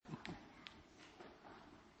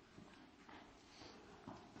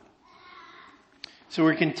So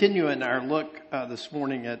we're continuing our look this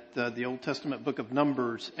morning at the Old Testament book of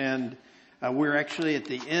Numbers, and we're actually at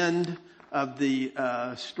the end of the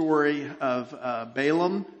story of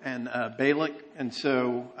Balaam and Balak. And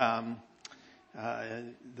so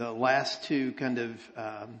the last two kind of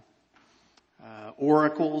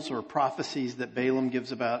oracles or prophecies that Balaam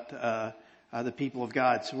gives about the people of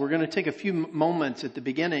God. So we're going to take a few moments at the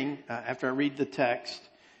beginning after I read the text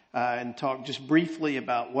and talk just briefly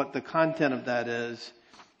about what the content of that is.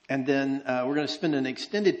 And then we're going to spend an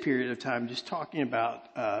extended period of time just talking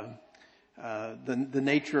about the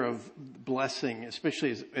nature of blessing,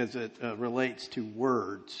 especially as it relates to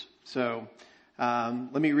words. So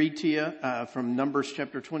let me read to you from Numbers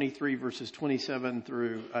chapter 23, verses 27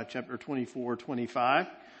 through chapter 24, 25.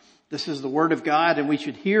 This is the word of God, and we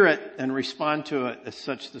should hear it and respond to it as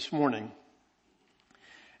such this morning.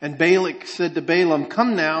 And Balak said to Balaam,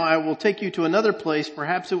 "Come now, I will take you to another place.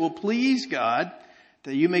 Perhaps it will please God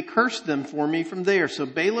that you may curse them for me from there." So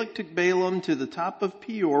Balak took Balaam to the top of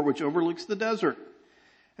Peor, which overlooks the desert.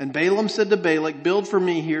 And Balaam said to Balak, "Build for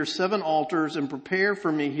me here 7 altars and prepare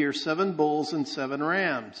for me here 7 bulls and 7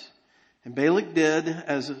 rams." And Balak did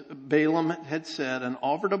as Balaam had said and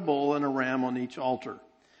offered a bull and a ram on each altar.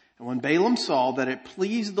 And when Balaam saw that it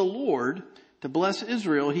pleased the Lord to bless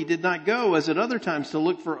Israel, he did not go as at other times to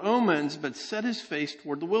look for omens, but set his face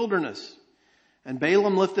toward the wilderness. And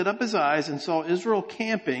Balaam lifted up his eyes and saw Israel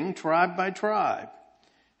camping tribe by tribe.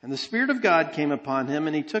 And the Spirit of God came upon him,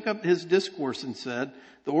 and he took up his discourse and said,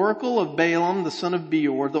 "The oracle of Balaam, the son of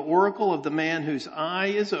Beor, the oracle of the man whose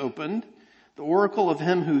eye is opened, the oracle of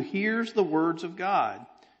him who hears the words of God,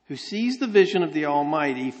 who sees the vision of the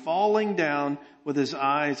Almighty falling down with his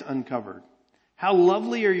eyes uncovered. How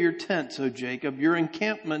lovely are your tents, O Jacob, your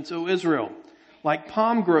encampments, O Israel, like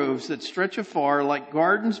palm groves that stretch afar, like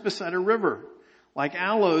gardens beside a river, like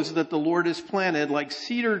aloes that the Lord has planted, like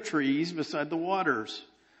cedar trees beside the waters.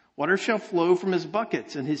 Water shall flow from his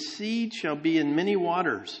buckets, and his seed shall be in many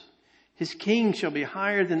waters. His king shall be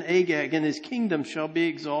higher than Agag, and his kingdom shall be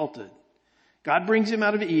exalted. God brings him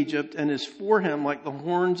out of Egypt, and is for him like the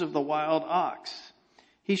horns of the wild ox.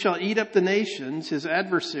 He shall eat up the nations, his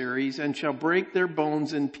adversaries, and shall break their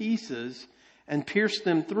bones in pieces and pierce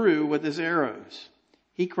them through with his arrows.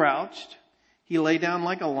 He crouched. He lay down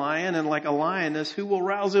like a lion, and like a lioness, who will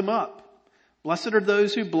rouse him up? Blessed are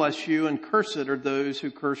those who bless you, and cursed are those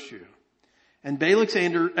who curse you." And Balak's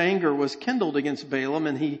anger was kindled against Balaam,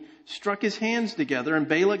 and he struck his hands together. And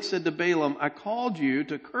Balak said to Balaam, "I called you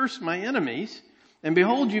to curse my enemies, and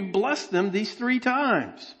behold, you've blessed them these 3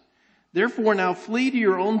 times. Therefore now flee to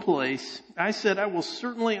your own place. I said, I will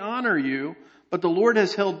certainly honor you, but the Lord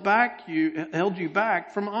has held you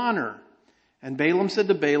back from honor." And Balaam said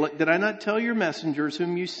to Balak, "Did I not tell your messengers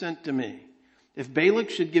whom you sent to me? If Balak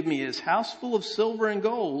should give me his house full of silver and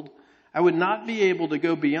gold, I would not be able to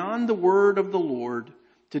go beyond the word of the Lord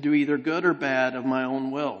to do either good or bad of my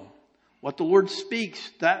own will. What the Lord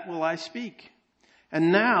speaks, that will I speak. And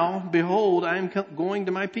now, behold, I am going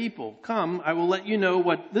to my people. Come, I will let you know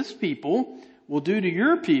what this people will do to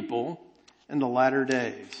your people in the latter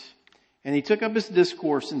days." And he took up his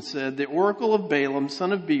discourse and said, "The oracle of Balaam,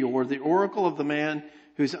 son of Beor, the oracle of the man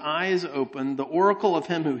whose eye is open, the oracle of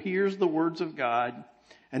him who hears the words of God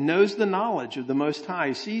and knows the knowledge of the Most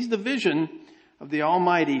High, sees the vision of the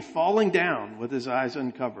Almighty falling down with his eyes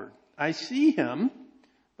uncovered. I see him,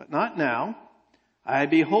 but not now. I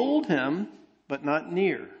behold him, but not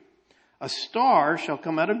near. A star shall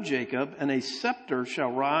come out of Jacob, and a scepter shall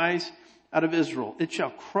rise out of Israel. It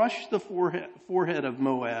shall crush the forehead of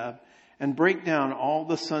Moab and break down all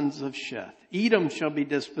the sons of Sheth. Edom shall be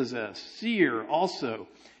dispossessed. Seir also,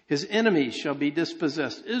 his enemies, shall be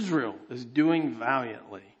dispossessed. Israel is doing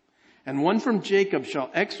valiantly. And one from Jacob shall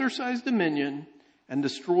exercise dominion and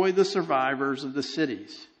destroy the survivors of the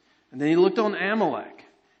cities." And then he looked on Amalek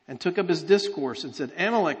and took up his discourse and said,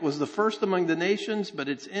 "Amalek was the first among the nations, but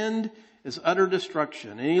its end is utter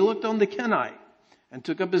destruction." And he looked on the Kenite and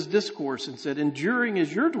took up his discourse and said, "Enduring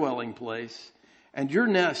is your dwelling place, and your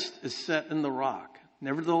nest is set in the rock.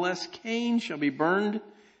 Nevertheless, Cain shall be burned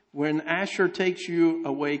when Asher takes you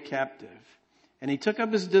away captive." And he took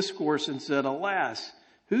up his discourse and said, "Alas,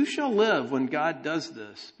 who shall live when God does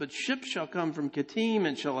this? But ships shall come from Kittim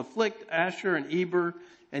and shall afflict Asher and Eber,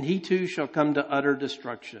 and he too shall come to utter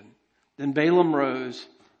destruction." Then Balaam rose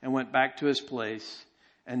and went back to his place,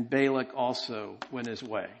 and Balak also went his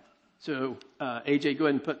way. So, AJ, go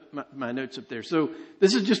ahead and put my notes up there. So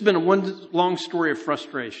this has just been a one long story of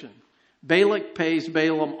frustration. Balak pays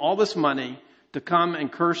Balaam all this money to come and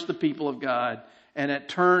curse the people of God. And at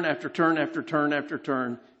turn after turn after turn after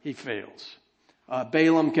turn, he fails.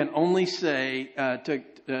 Balaam can only say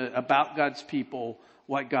about God's people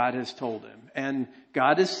what God has told him. And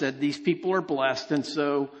God has said these people are blessed, and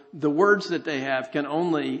so the words that they have can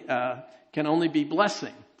only be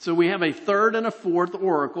blessing. So we have a third and a fourth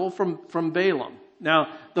oracle from Balaam.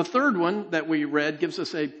 Now, the third one that we read gives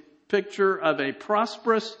us a picture of a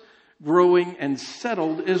prosperous, growing, and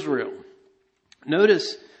settled Israel.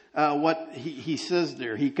 Notice what he says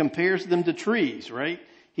there. He compares them to trees, right?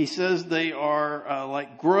 He says they are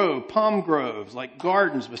like palm groves, like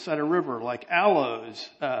gardens beside a river, like aloes,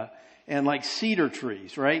 and like cedar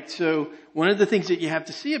trees, right? So one of the things that you have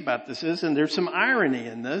to see about this is, and there's some irony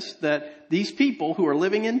in this, that these people who are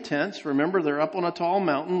living in tents, remember they're up on a tall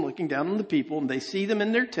mountain looking down on the people, and they see them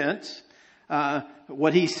in their tents.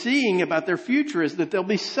 What he's seeing about their future is that they'll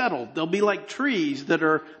be settled. They'll be like trees that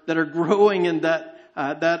are growing and that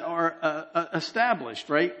are established,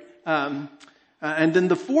 right? And then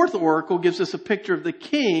the fourth oracle gives us a picture of the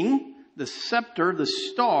king, the scepter, the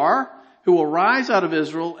star, who will rise out of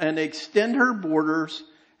Israel and extend her borders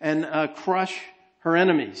and crush her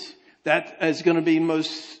enemies. That is going to be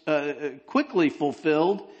most quickly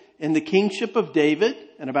fulfilled in the kingship of David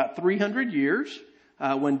in about 300 years,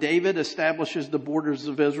 when David establishes the borders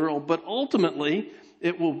of Israel. But ultimately,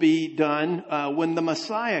 it will be done when the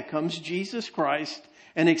Messiah comes, Jesus Christ,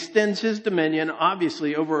 and extends his dominion,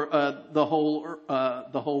 obviously, over the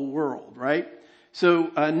whole world, right?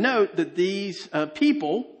 So note that these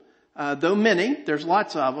people, though many, there's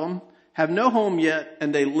lots of them, have no home yet,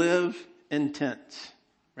 and they live in tents,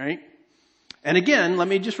 right? And again, let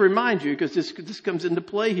me just remind you, because this comes into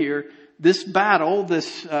play here, this battle,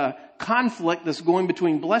 this conflict that's going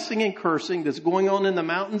between blessing and cursing, that's going on in the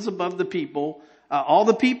mountains above the people, all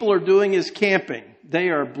the people are doing is camping. They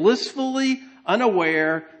are blissfully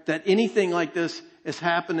unaware that anything like this is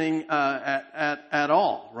happening at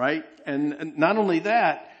all, right? And not only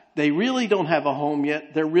that, they really don't have a home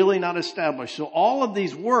yet. They're really not established. So all of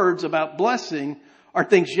these words about blessing are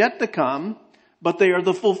things yet to come, but they are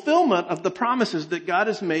the fulfillment of the promises that God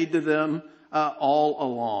has made to them all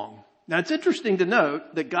along. Now, it's interesting to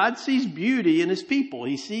note that God sees beauty in his people.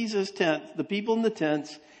 He sees his tents, the people in the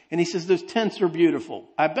tents, and he says those tents are beautiful.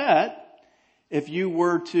 I bet if you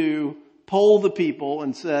were to poll the people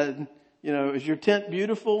and said, is your tent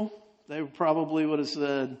beautiful? They probably would have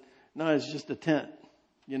said, no, it's just a tent.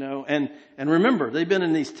 And remember, they've been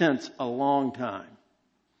in these tents a long time.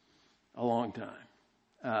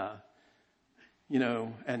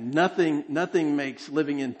 And nothing makes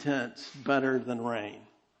living in tents better than rain.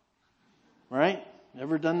 Right?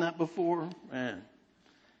 Ever done that before? Man,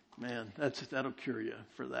 that'll cure you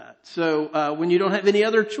for that. So, when you don't have any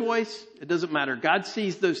other choice, it doesn't matter. God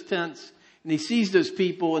sees those tents and he sees those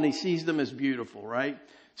people and he sees them as beautiful, right?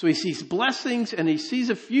 So he sees blessings and he sees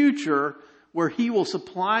a future where he will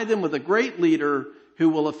supply them with a great leader who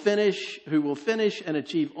will finish and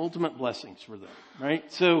achieve ultimate blessings for them,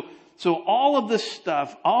 right? So all of this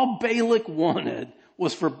stuff, all Balak wanted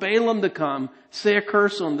was for Balaam to come, say a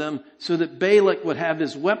curse on them, so that Balak would have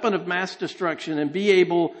his weapon of mass destruction and be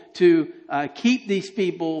able to keep these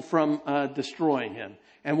people from destroying him.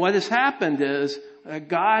 And what has happened is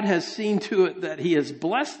God has seen to it that he has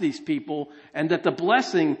blessed these people, and that the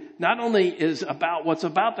blessing not only is about what's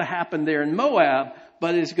about to happen there in Moab,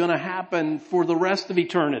 but is going to happen for the rest of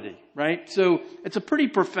eternity, right? So it's a pretty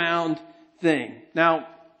profound thing. Now,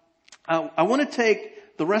 I want to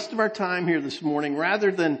take the rest of our time here this morning,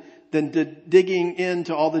 rather than digging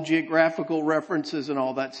into all the geographical references and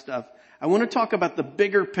all that stuff. I want to talk about the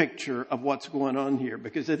bigger picture of what's going on here,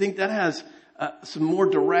 because I think that has some more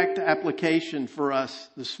direct application for us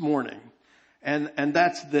this morning. And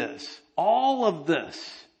that's this. All of this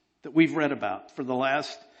that we've read about for the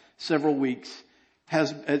last several weeks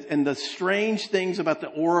and the strange things about the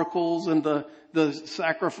oracles and the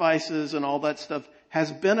sacrifices and all that stuff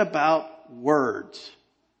has been about words.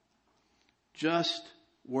 Just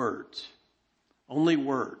words. Only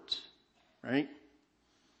words. Right?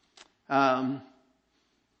 And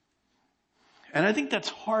I think that's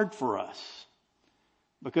hard for us.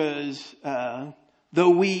 Because though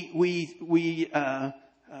we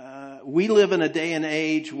live in a day and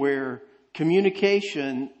age where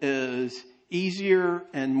communication is easier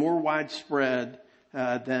and more widespread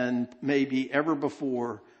than maybe ever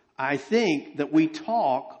before, I think that we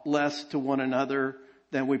talk less to one another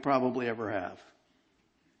than we probably ever have.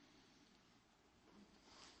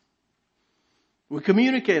 We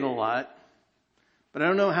communicate a lot, but I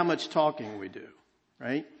don't know how much talking we do,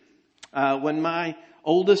 right? When my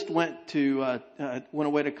oldest went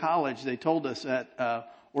away to college, they told us at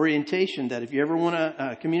orientation that if you ever want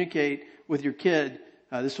to communicate with your kid,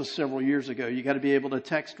 This was several years ago. You got to be able to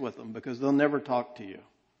text with them because they'll never talk to you.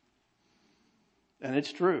 And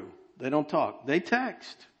it's true. They don't talk. They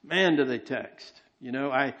text. Man, do they text. You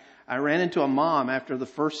know, I ran into a mom after the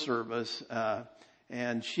first service,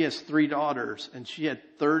 and she has 3 daughters, and she had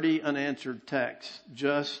 30 unanswered texts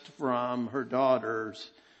just from her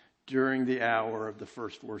daughters during the hour of the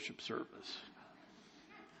first worship service.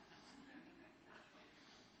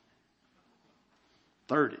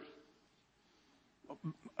 30.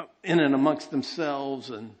 In and amongst themselves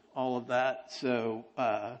and all of that. So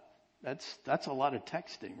that's a lot of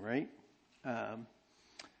texting, right?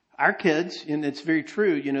 Our kids, and it's very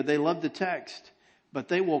true, you know, they love to text, but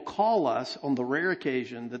they will call us on the rare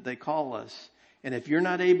occasion that they call us. And if you're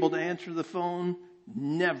not able to answer the phone,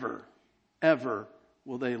 never, ever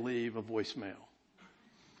will they leave a voicemail.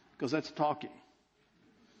 Because that's talking.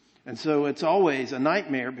 And so it's always a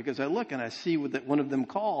nightmare because I look and I see that one of them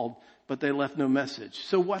called, but they left no message.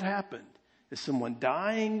 So what happened? Is someone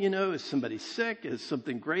dying? You know, is somebody sick? Is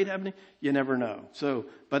something great happening? You never know. So,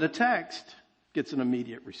 but a text gets an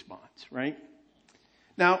immediate response, right?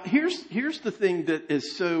 Now, here's the thing that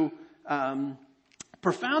is so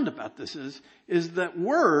profound about this is that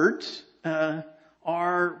words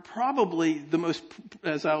are probably the most,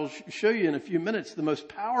 as I'll show you in a few minutes, the most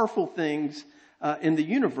powerful things in the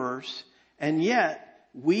universe, and yet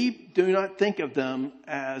we do not think of them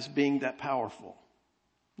as being that powerful.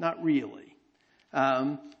 Not really.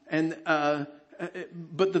 But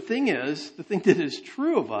the thing that is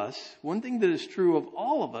true of us, one thing that is true of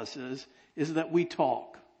all of us is that we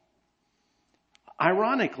talk.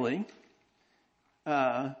 Ironically,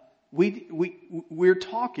 we're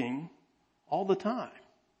talking all the time,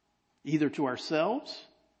 either to ourselves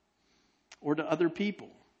or to other people.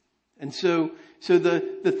 And so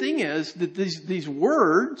the thing is that these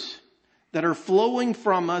words that are flowing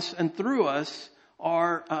from us and through us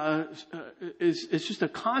is just a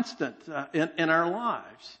constant in our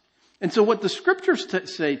lives. And so what the scriptures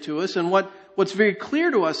say to us and what's very clear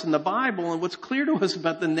to us in the Bible and what's clear to us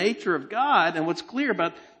about the nature of God and what's clear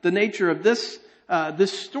about the nature of this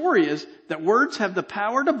story is that words have the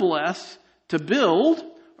power to bless, to build,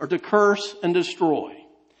 or to curse and destroy.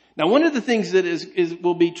 Now, one of the things that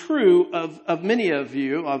will be true of many of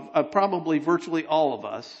you, of probably virtually all of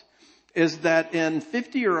us, is that in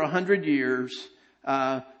 50 or 100 years,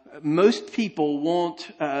 most people won't,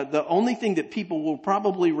 the only thing that people will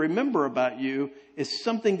probably remember about you is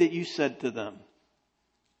something that you said to them.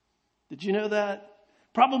 Did you know that?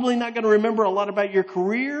 Probably not going to remember a lot about your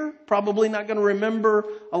career, probably not going to remember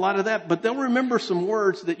a lot of that, but they'll remember some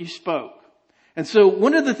words that you spoke. And so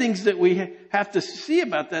one of the things that we have to see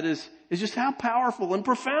about that is just how powerful and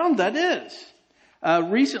profound that is.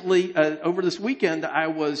 Recently, over this weekend, I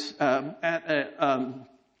was at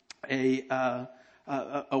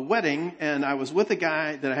a wedding, and I was with a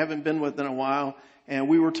guy that I haven't been with in a while, and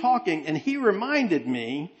we were talking, and he reminded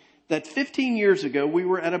me that 15 years ago we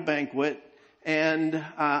were at a banquet, and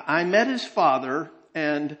I met his father,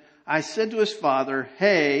 and I said to his father,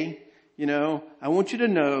 "Hey, you know, I want you to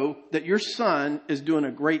know that your son is doing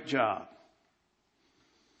a great job."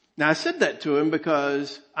 Now, I said that to him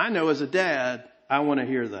because I know as a dad, I want to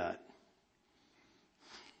hear that.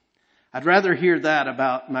 I'd rather hear that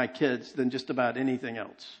about my kids than just about anything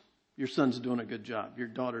else. Your son's doing a good job. Your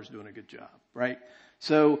daughter's doing a good job, right?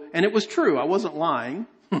 So, and it was true. I wasn't lying.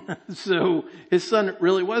 So his son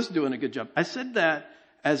really was doing a good job. I said that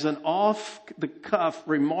as an off-the-cuff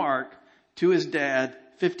remark to his dad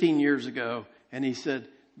 15 years ago. And he said,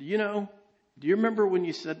 do you remember when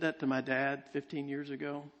you said that to my dad 15 years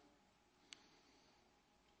ago?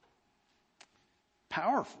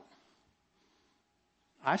 Powerful.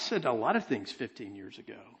 I said a lot of things 15 years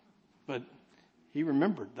ago, but he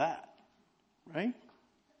remembered that, right?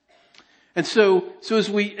 And so as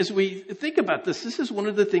we think about this is one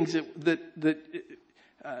of the things that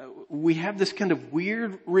we have this kind of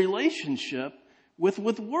weird relationship with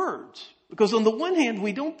words. Because on the one hand,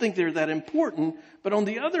 we don't think they're that important, but on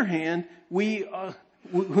the other hand, when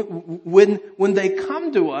they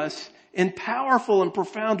come to us in powerful and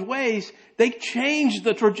profound ways, they change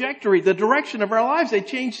the trajectory, the direction of our lives. They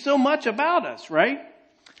change so much about us, right?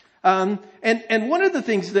 And one of the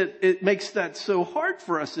things that it makes that so hard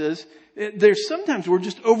for us is there's sometimes we're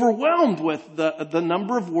just overwhelmed with the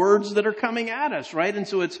number of words that are coming at us, right? And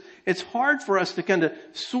so it's hard for us to kind of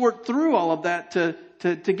sort through all of that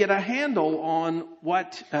to get a handle on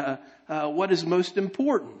what is most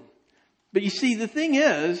important. But you see, the thing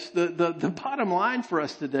is, the bottom line for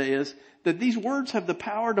us today is that these words have the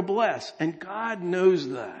power to bless, and God knows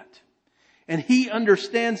that. And He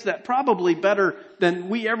understands that probably better than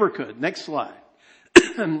we ever could. Next slide.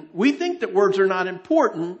 we think that words are not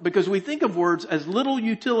important because we think of words as little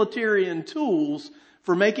utilitarian tools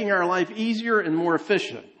for making our life easier and more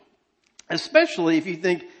efficient. Especially if you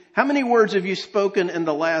think, how many words have you spoken in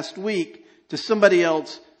the last week to somebody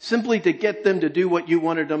else simply to get them to do what you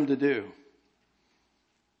wanted them to do?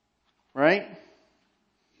 Right?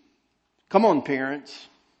 Come on, parents.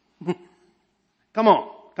 Come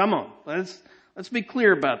on. Let's be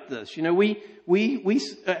clear about this. You know,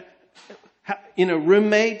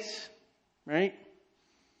 roommates, right?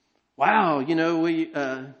 Wow,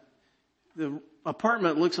 the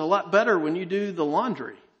apartment looks a lot better when you do the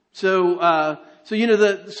laundry. So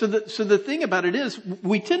the thing about it is,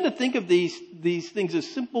 we tend to think of these things as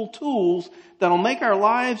simple tools that'll make our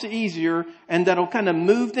lives easier and that'll kind of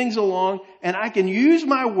move things along, and I can use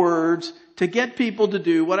my words to get people to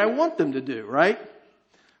do what I want them to do, right?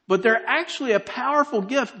 But they're actually a powerful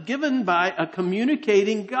gift given by a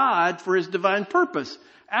communicating God for His divine purpose.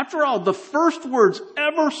 After all, the first words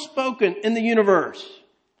ever spoken in the universe,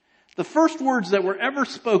 the first words that were ever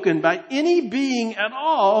spoken by any being at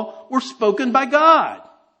all were spoken by God.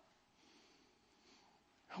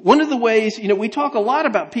 One of the ways, we talk a lot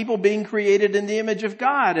about people being created in the image of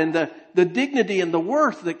God and the dignity and the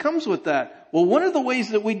worth that comes with that. Well, one of the ways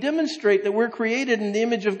that we demonstrate that we're created in the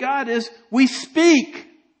image of God is we speak.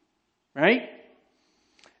 Right?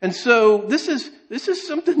 And so this is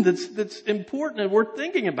something that's important and worth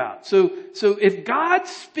thinking about. So if God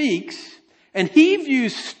speaks and He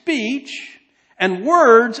views speech and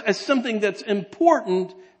words as something that's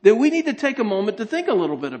important, then we need to take a moment to think a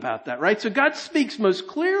little bit about that, right? So God speaks most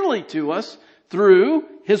clearly to us through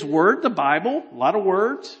His Word, the Bible, a lot of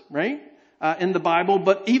words, right? In the Bible,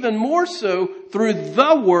 but even more so through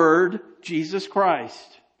the Word, Jesus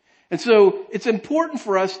Christ. And so it's important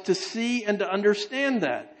for us to see and to understand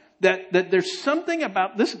that there's something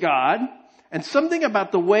about this God and something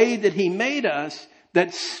about the way that He made us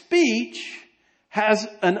that speech has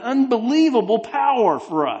an unbelievable power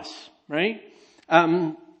for us, right?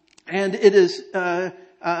 And it is,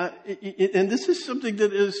 and this is something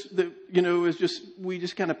is just, we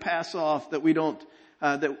just kind of pass off that we don't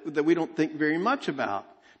think very much about.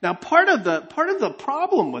 Now, part of the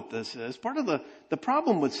problem with this is, part of the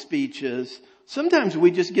problem with speech is sometimes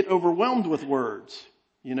we just get overwhelmed with words,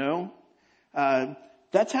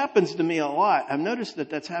 That happens to me a lot. I've noticed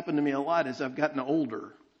that's happened to me a lot as I've gotten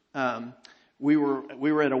older. We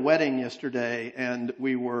were at a wedding yesterday, and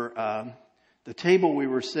we were, the table we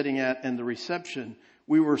were sitting at and the reception,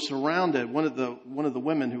 we were surrounded. One of the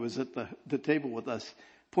women who was at the table with us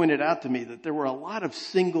pointed out to me that there were a lot of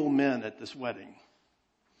single men at this wedding.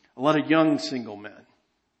 A lot of young single men.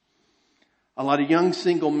 A lot of young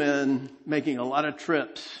single men making a lot of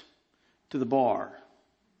trips to the bar.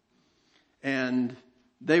 And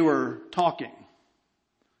they were talking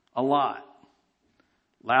a lot.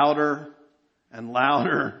 Louder and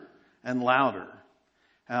louder and louder.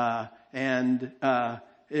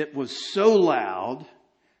 It was so loud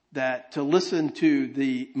that to listen to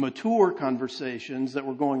the mature conversations that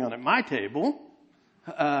were going on at my table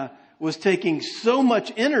was taking so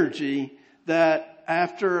much energy that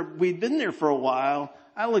after we'd been there for a while,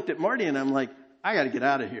 I looked at Marty and I'm like, I got to get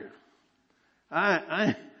out of here.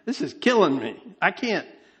 This is killing me. I can't,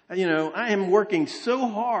 I am working so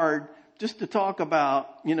hard just to talk about,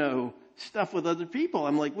 stuff with other people.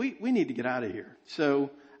 I'm like, we need to get out of here. So,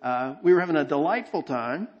 we were having a delightful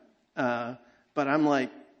time. But I'm like,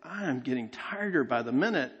 I'm getting tireder by the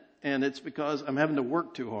minute, and it's because I'm having to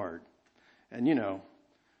work too hard. And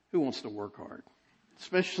who wants to work hard?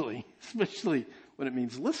 Especially when it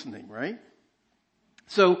means listening, right?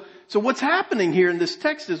 So what's happening here in this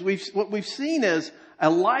text is what we've seen is a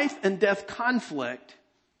life and death conflict,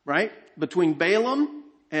 right? Between Balaam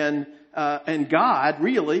and God,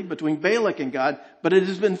 really, between Balak and God, but it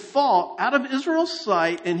has been fought out of Israel's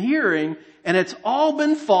sight and hearing, and it's all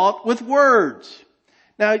been fought with words.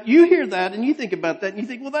 Now, you hear that and you think about that and you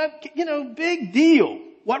think, well, that, big deal.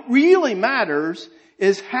 What really matters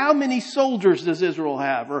is how many soldiers does Israel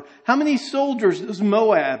have, or how many soldiers does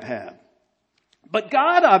Moab have? But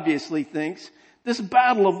God obviously thinks this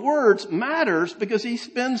battle of words matters because He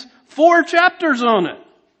spends 4 chapters on it.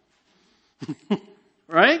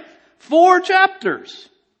 Right? 4 chapters.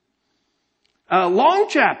 Long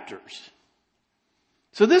chapters.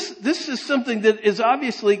 So this is something that is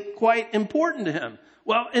obviously quite important to Him.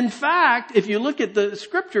 Well, in fact, if you look at the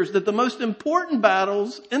scriptures, that the most important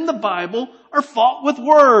battles in the Bible are fought with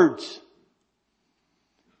words.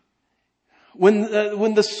 When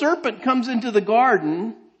the serpent comes into the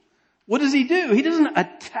garden, what does he do? He doesn't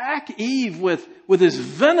attack Eve with his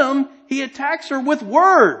venom. He attacks her with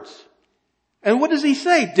words. And what does he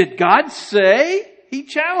say? Did God say? He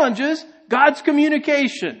challenges God's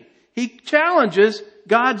communication. He challenges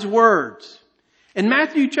God's words. In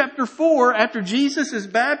Matthew chapter 4, after Jesus is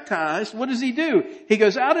baptized, what does he do? He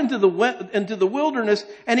goes out into the wilderness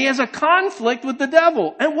and he has a conflict with the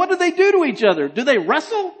devil. And what do they do to each other? Do they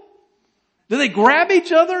wrestle? Do they grab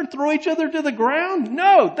each other and throw each other to the ground?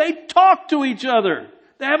 No, they talk to each other.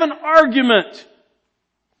 They have an argument.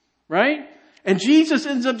 Right? And Jesus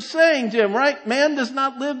ends up saying to him, right, man does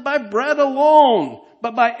not live by bread alone,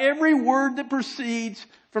 but by every word that proceeds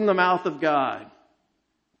from the mouth of God.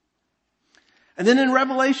 And then in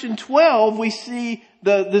Revelation 12, we see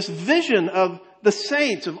this vision of the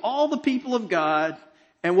saints, of all the people of God.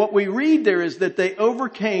 And what we read there is that they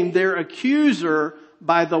overcame their accuser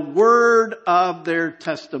by the word of their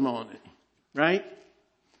testimony. Right?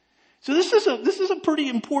 So this is a pretty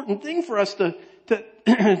important thing for us to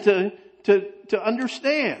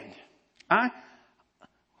understand.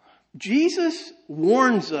 Jesus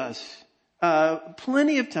warns us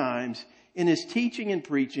plenty of times in his teaching and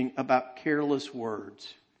preaching about careless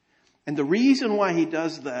words. And the reason why he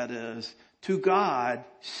does that is, to God,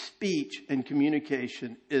 speech and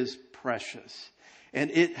communication is precious.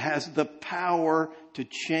 And it has the power to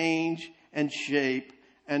change and shape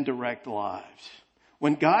and direct lives.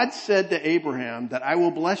 When God said to Abraham that I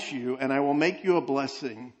will bless you and I will make you a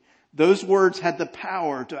blessing, those words had the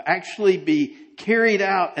power to actually be carried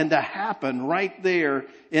out and to happen right there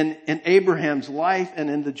in Abraham's life and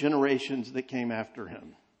in the generations that came after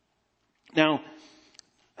him. Now,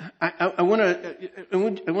 I want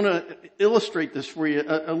to illustrate this for you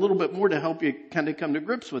a little bit more to help you kind of come to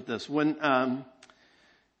grips with this. When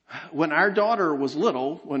our daughter was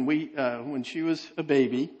little, when she was a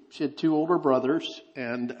baby, she had 2 older brothers,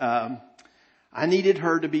 and I needed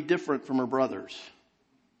her to be different from her brothers.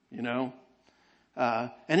 You know,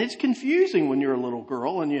 and it's confusing when you're a little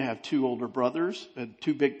girl and you have 2 older brothers and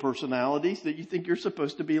 2 big personalities that you think you're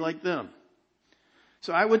supposed to be like them.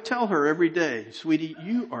 So I would tell her every day, sweetie,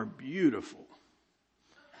 you are beautiful.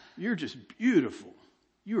 You're just beautiful.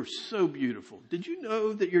 You are so beautiful. Did you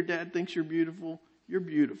know that your dad thinks you're beautiful? You're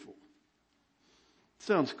beautiful.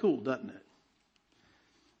 Sounds cool, doesn't it?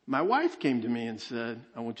 My wife came to me and said,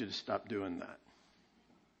 I want you to stop doing that.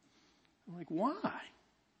 I'm like, why?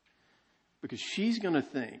 Because she's going to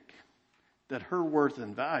think that her worth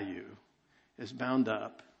and value is bound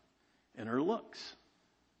up in her looks.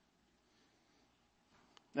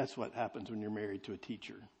 That's what happens when you're married to a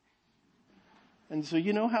teacher. And so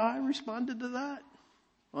you know how I responded to that?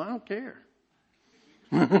 Well, I don't care.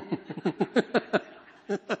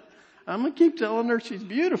 I'm going to keep telling her she's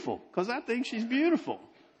beautiful because I think she's beautiful.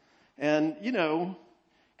 And, you know,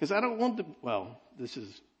 because I don't want to, well, this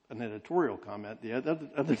is an editorial comment. The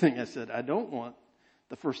other thing I said, I don't want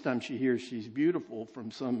the first time she hears she's beautiful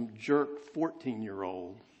from some jerk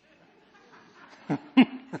 14-year-old.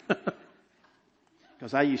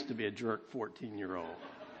 Because I used to be a jerk 14-year-old.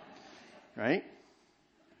 Right?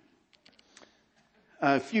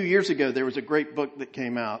 A few years ago, there was a great book that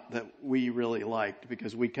came out that we really liked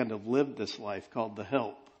because we kind of lived this life called The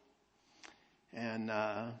Help. And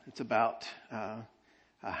it's about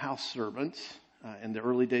house servants in the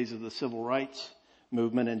early days of the civil rights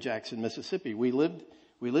movement in Jackson, Mississippi. We lived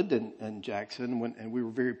in Jackson and we were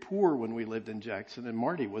very poor when we lived in Jackson, and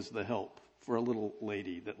Marty was the help for a little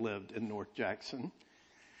lady that lived in North Jackson.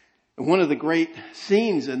 And one of the great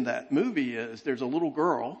scenes in that movie is there's a little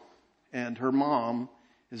girl and her mom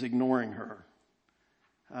is ignoring her.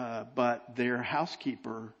 But their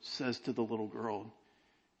housekeeper says to the little girl,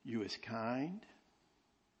 you is kind,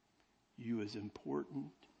 you is important,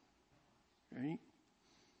 right?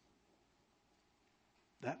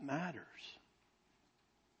 That matters.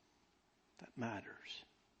 That matters.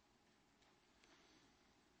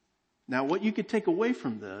 Now, what you could take away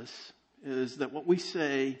from this is that what we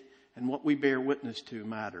say and what we bear witness to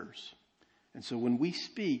matters. And so when we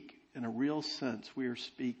speak, in a real sense, we are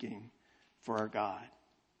speaking for our God,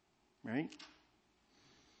 right?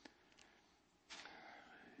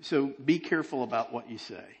 So be careful about what you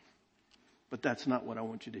say. But that's not what I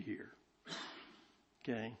want you to hear.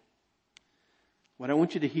 Okay? What I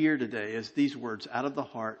want you to hear today is these words, out of the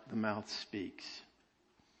heart, the mouth speaks.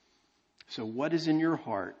 So what is in your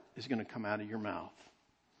heart is going to come out of your mouth.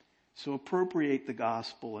 So appropriate the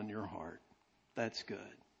gospel in your heart. That's good.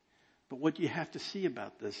 But what you have to see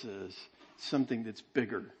about this is something that's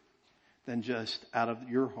bigger than just out of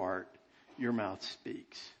your heart, your mouth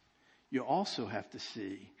speaks. You also have to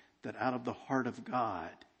see that out of the heart of God,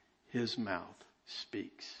 his mouth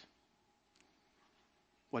speaks.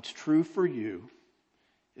 What's true for you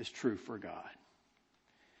is true for God.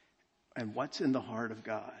 And what's in the heart of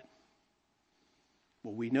God?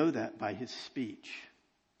 Well, we know that by his speech.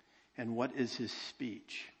 And what is his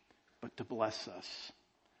speech? But to bless us,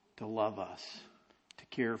 to love us, to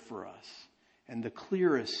care for us. And the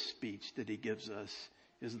clearest speech that he gives us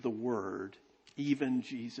is the Word, even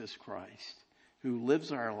Jesus Christ, who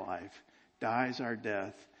lives our life, dies our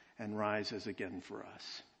death, and rises again for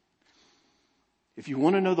us. If you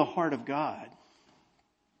want to know the heart of God,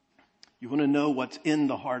 you want to know what's in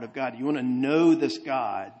the heart of God, you want to know this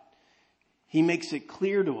God, he makes it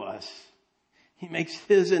clear to us. He makes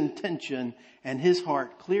his intention and his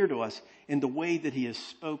heart clear to us in the way that he has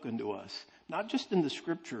spoken to us. Not just in the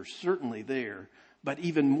scriptures, certainly there, but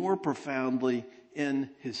even more profoundly in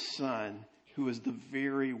his Son, who is the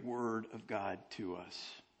very word of God to us.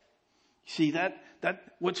 See, that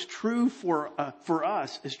what's true for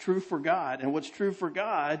us is true for God, and what's true for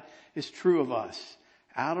God is true of us.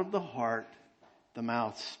 Out of the heart, the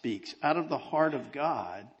mouth speaks. Out of the heart of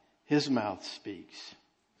God, his mouth speaks.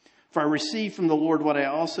 For I received from the Lord what I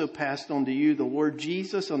also passed on to you. The Lord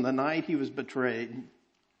Jesus, on the night he was betrayed,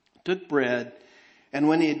 took bread, and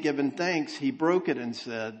when he had given thanks, he broke it and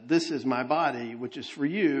said, "This is my body, which is for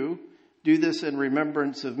you. Do this in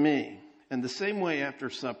remembrance of me." And the same way after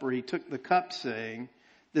supper, he took the cup, saying,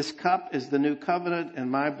 "This cup is the new covenant in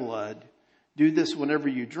my blood. Do this whenever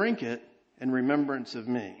you drink it in remembrance of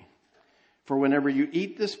me. For whenever you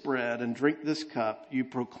eat this bread and drink this cup, you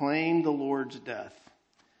proclaim the Lord's death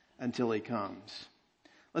until he comes."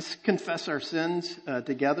 Let's confess our sins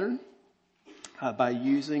together by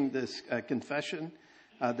using this confession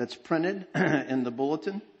that's printed in the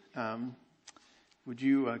bulletin. Would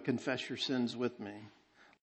you confess your sins with me?